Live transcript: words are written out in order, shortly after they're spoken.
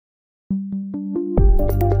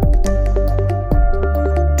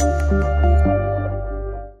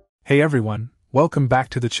Hey everyone, welcome back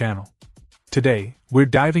to the channel. Today, we're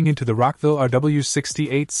diving into the Rockville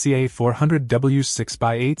RW68CA 400w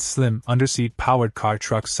 6x8 slim underseat powered car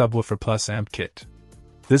truck Subwoofer+Amp kit.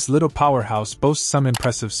 This little powerhouse boasts some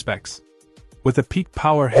impressive specs. With a peak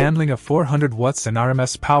power handling of 400 watts and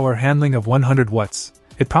RMS power handling of 100 watts,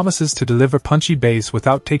 it promises to deliver punchy bass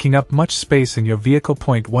without taking up much space in your vehicle.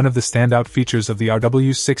 One of the standout features of the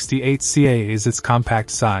RW68CA is its compact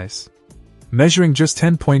size. Measuring just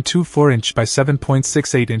 10.24 inch by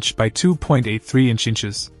 7.68 inch by 2.83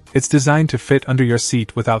 inches, it's designed to fit under your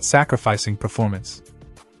seat without sacrificing performance.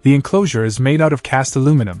 The enclosure is made out of cast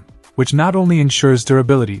aluminum, which not only ensures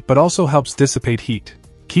durability but also helps dissipate heat,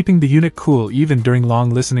 keeping the unit cool even during long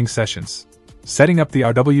listening sessions. Setting up the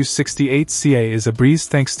RW68CA is a breeze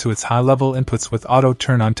thanks to its high-level inputs with auto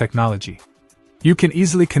turn-on technology. You can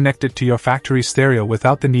easily connect it to your factory stereo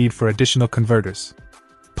without the need for additional converters.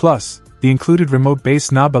 Plus, the included remote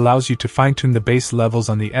bass knob allows you to fine-tune the bass levels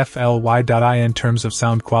on the FLY.I. In terms of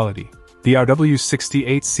sound quality, the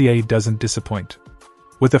RW68CA doesn't disappoint.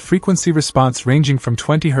 With a frequency response ranging from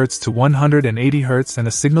 20 Hz to 180 Hz and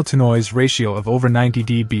a signal-to-noise ratio of over 90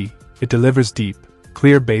 dB, it delivers deep,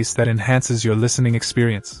 clear bass that enhances your listening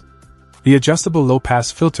experience. The adjustable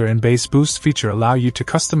low-pass filter and bass boost feature allow you to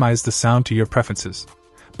customize the sound to your preferences.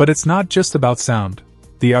 But it's not just about sound.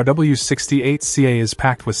 The RW68CA is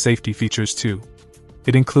packed with safety features too.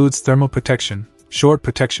 It includes thermal protection, short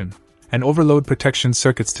protection, and overload protection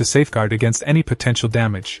circuits to safeguard against any potential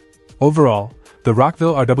damage. Overall, the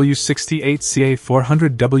Rockville RW68CA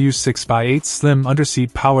 400w 6x8 slim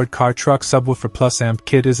underseat powered car truck Subwoofer+Amp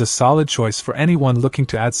kit is a solid choice for anyone looking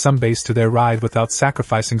to add some bass to their ride without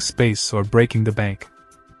sacrificing space or breaking the bank.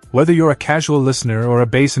 Whether you're a casual listener or a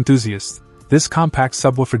bass enthusiast, this compact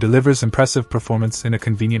subwoofer delivers impressive performance in a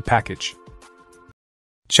convenient package.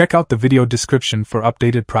 Check out the video description for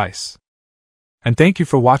updated price. And thank you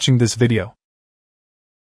for watching this video.